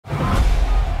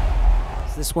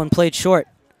This one played short.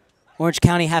 Orange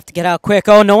County have to get out quick.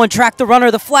 Oh, no one tracked the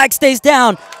runner. The flag stays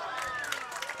down.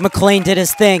 McLean did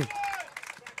his thing.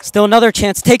 Still another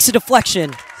chance. Takes a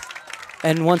deflection.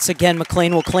 And once again,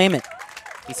 McLean will claim it.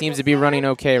 He seems to be running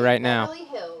okay right now.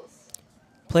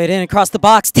 Played in across the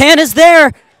box. Tan is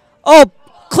there. Oh,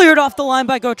 cleared off the line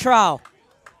by Gautreau.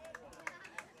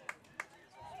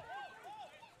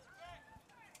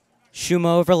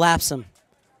 Shuma overlaps him.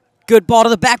 Good ball to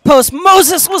the back post.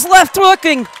 Moses was left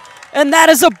looking. And that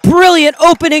is a brilliant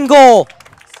opening goal.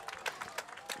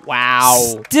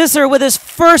 Wow. Stizzer with his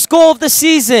first goal of the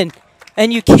season.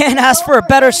 And you can't ask for a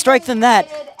better strike than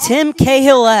that. Tim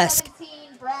Cahill-esque.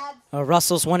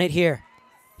 Russell's won it here.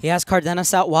 He has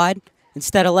Cardenas out wide.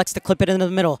 Instead elects to clip it into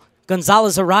the middle.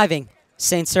 Gonzalez arriving.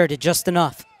 St. Cyr did just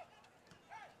enough.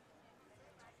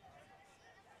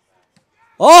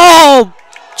 Oh,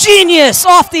 genius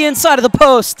off the inside of the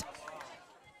post.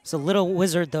 It's a little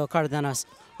wizard though, Cardenas.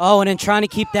 Oh, and in trying to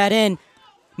keep that in,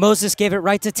 Moses gave it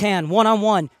right to Tan,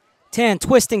 one-on-one. Tan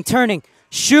twisting, turning.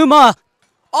 Shuma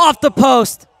off the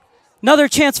post. Another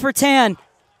chance for Tan.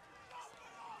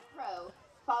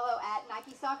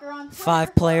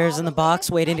 Five players in the box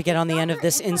waiting to get on the end of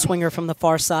this in-swinger from the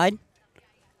far side.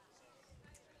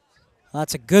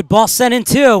 That's a good ball sent in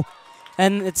too.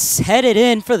 And it's headed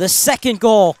in for the second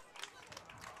goal.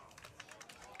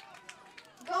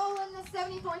 Goal in the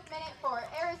 74th minute for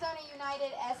Arizona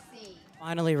United SC.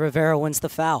 Finally, Rivera wins the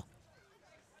foul.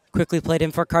 Quickly played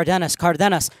in for Cardenas.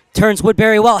 Cardenas turns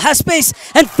Woodbury well, has space,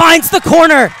 and finds the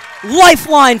corner.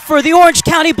 Lifeline for the Orange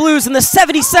County Blues in the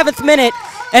 77th minute.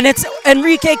 And it's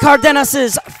Enrique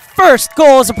Cardenas' first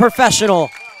goal as a professional.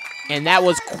 And that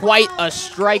was quite a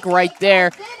strike right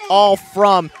there, all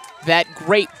from that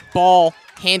great ball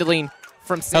handling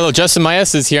from... Hello, Justin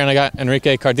Maes is here, and I got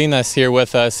Enrique Cardenas here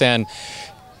with us. And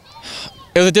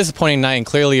it was a disappointing night, and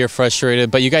clearly you're frustrated,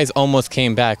 but you guys almost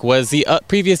came back. Was the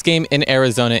previous game in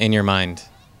Arizona in your mind?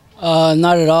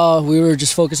 Not at all. We were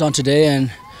just focused on today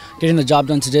and getting the job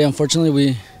done today.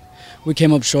 Unfortunately, we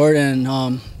came up short,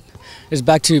 and it's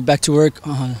back to work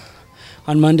on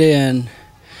Monday, and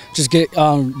just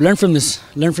learn from this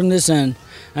and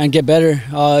get better.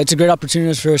 It's a great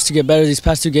opportunity for us to get better. These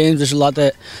past two games, there's a lot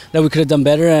that we could have done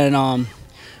better, and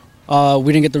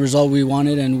we didn't get the result we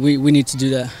wanted, and we need to do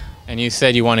that. And you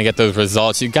said you want to get those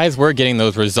results. You guys were getting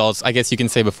those results, I guess you can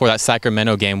say, before that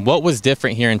Sacramento game. What was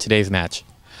different here in today's match?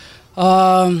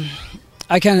 I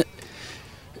can't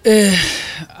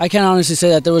honestly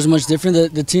say that there was much different.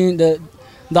 The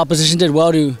opposition did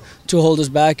well to hold us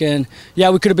back, and yeah,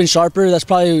 we could have been sharper. That's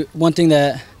probably one thing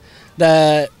that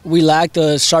we lacked,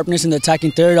 the sharpness in the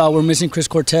attacking third. We're missing Chris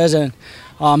Cortez, and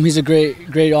he's a great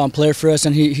player for us,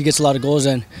 and he gets a lot of goals,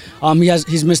 and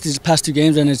he's missed these past two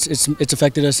games, and it's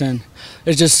affected us, and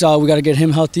it's just we got to get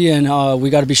him healthy, and we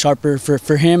got to be sharper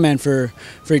for him and for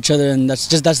each other, and that's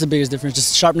the biggest difference,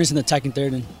 just sharpness in the attacking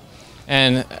third.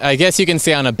 And I guess you can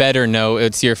say on a better note,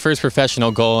 it's your first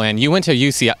professional goal, and you went to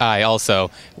UCI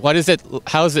also.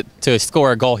 How is it to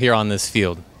score a goal here on this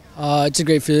field? It's a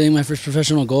great feeling, my first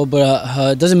professional goal,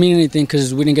 but it doesn't mean anything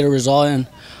because we didn't get a result, and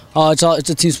it's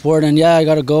a team sport, and yeah, I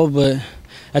got a goal, but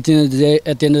at the end of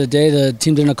the day, the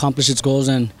team didn't accomplish its goals,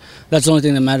 and that's the only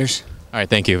thing that matters. All right,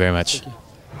 thank you very much.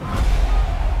 Thank you.